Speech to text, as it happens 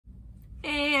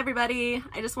Hey everybody,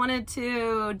 I just wanted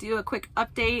to do a quick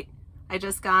update. I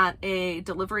just got a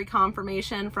delivery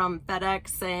confirmation from FedEx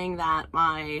saying that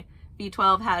my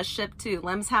V12 has shipped to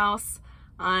Lem's house.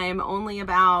 I'm only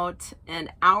about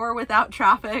an hour without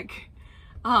traffic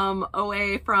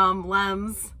away from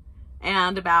Lem's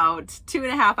and about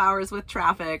 2.5 hours with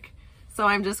traffic. So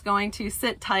I'm just going to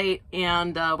sit tight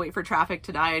and wait for traffic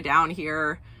to die down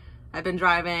here. I've been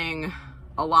driving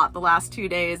a lot the last 2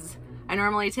 days. I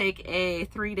normally take a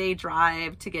 3-day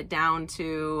drive to get down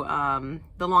to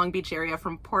the Long Beach area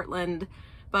from Portland,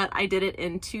 but I did it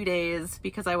in 2 days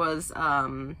because I was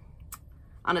on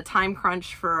a time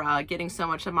crunch for getting so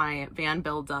much of my van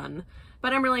build done.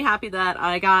 But I'm really happy that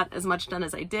I got as much done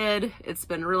as I did. It's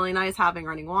been really nice having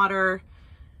running water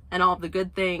and all of the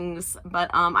good things.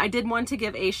 But I did want to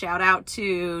give a shout out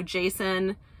to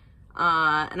Jason.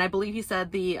 And I believe he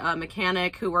said the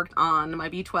mechanic who worked on my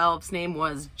V12's name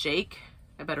was Jake.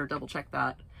 I better double check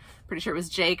that. Pretty sure it was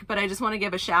Jake, but I just want to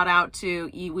give a shout out to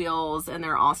eWheels and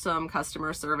their awesome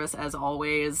customer service as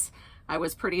always. I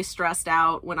was pretty stressed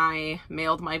out when I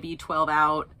mailed my V12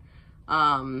 out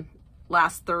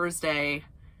last Thursday,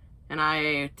 and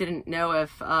I didn't know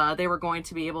if they were going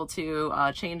to be able to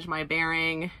change my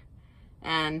bearing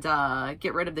and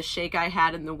get rid of the shake I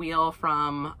had in the wheel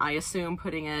from, I assume,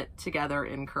 putting it together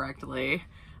incorrectly,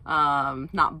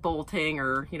 not bolting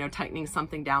or, tightening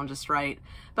something down just right.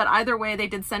 But either way, they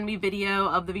did send me video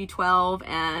of the V12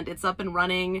 and it's up and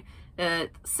running.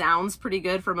 It sounds pretty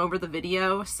good from over the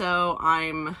video, so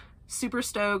I'm super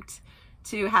stoked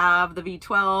to have the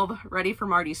V12 ready for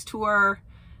Marty's tour.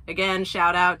 Again,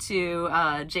 shout out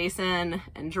to Jason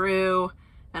and Drew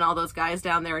and all those guys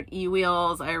down there at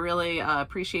ewheels. I really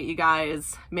appreciate you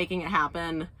guys making it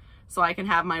happen so I can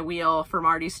have my wheel for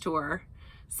Marty's tour.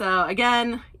 So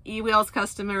again, ewheels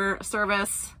customer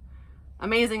service,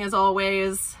 amazing as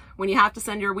always. When you have to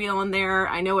send your wheel in there,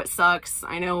 I know it sucks.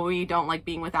 I know we don't like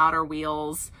being without our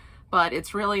wheels, but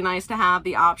it's really nice to have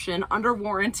the option under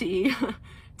warranty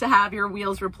to have your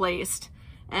wheels replaced.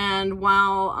 And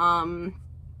while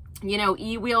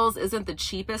eWheels isn't the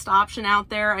cheapest option out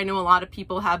there, I know a lot of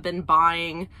people have been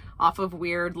buying off of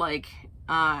weird,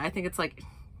 I think it's like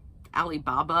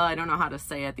Alibaba, I don't know how to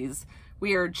say it, these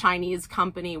weird Chinese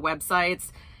company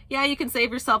websites. Yeah, you can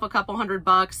save yourself a couple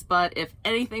 $100, but if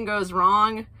anything goes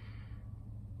wrong,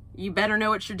 you better know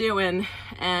what you're doing.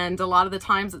 And a lot of the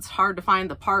times it's hard to find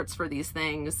the parts for these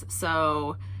things,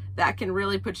 so that can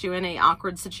really put you in an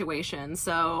awkward situation.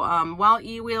 So while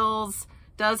eWheels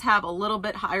does have a little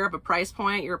bit higher of a price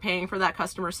point, you're paying for that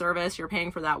customer service, you're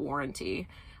paying for that warranty.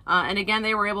 And again,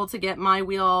 they were able to get my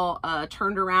wheel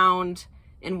turned around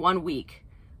in 1 week,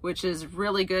 which is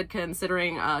really good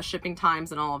considering shipping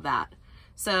times and all of that.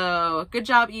 So good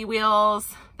job,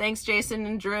 eWheels. Thanks, Jason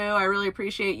and Drew. I really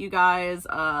appreciate you guys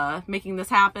making this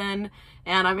happen.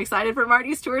 And I'm excited for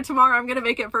Marty's tour tomorrow. I'm gonna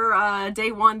make it for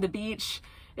day 1, the beach.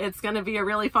 It's going to be a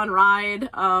really fun ride.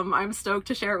 I'm stoked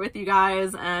to share it with you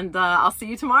guys, and I'll see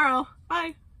you tomorrow.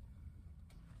 Bye.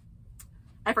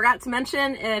 I forgot to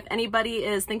mention, if anybody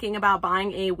is thinking about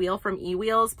buying a wheel from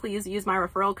eWheels, please use my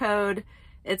referral code.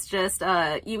 It's just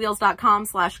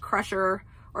ewheels.com/crusher,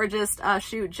 or just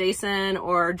shoot Jason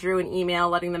or Drew an email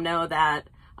letting them know that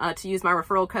to use my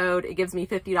referral code. It gives me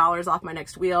 $50 off my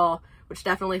next wheel, which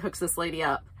definitely hooks this lady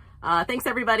up. Thanks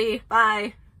everybody.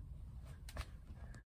 Bye.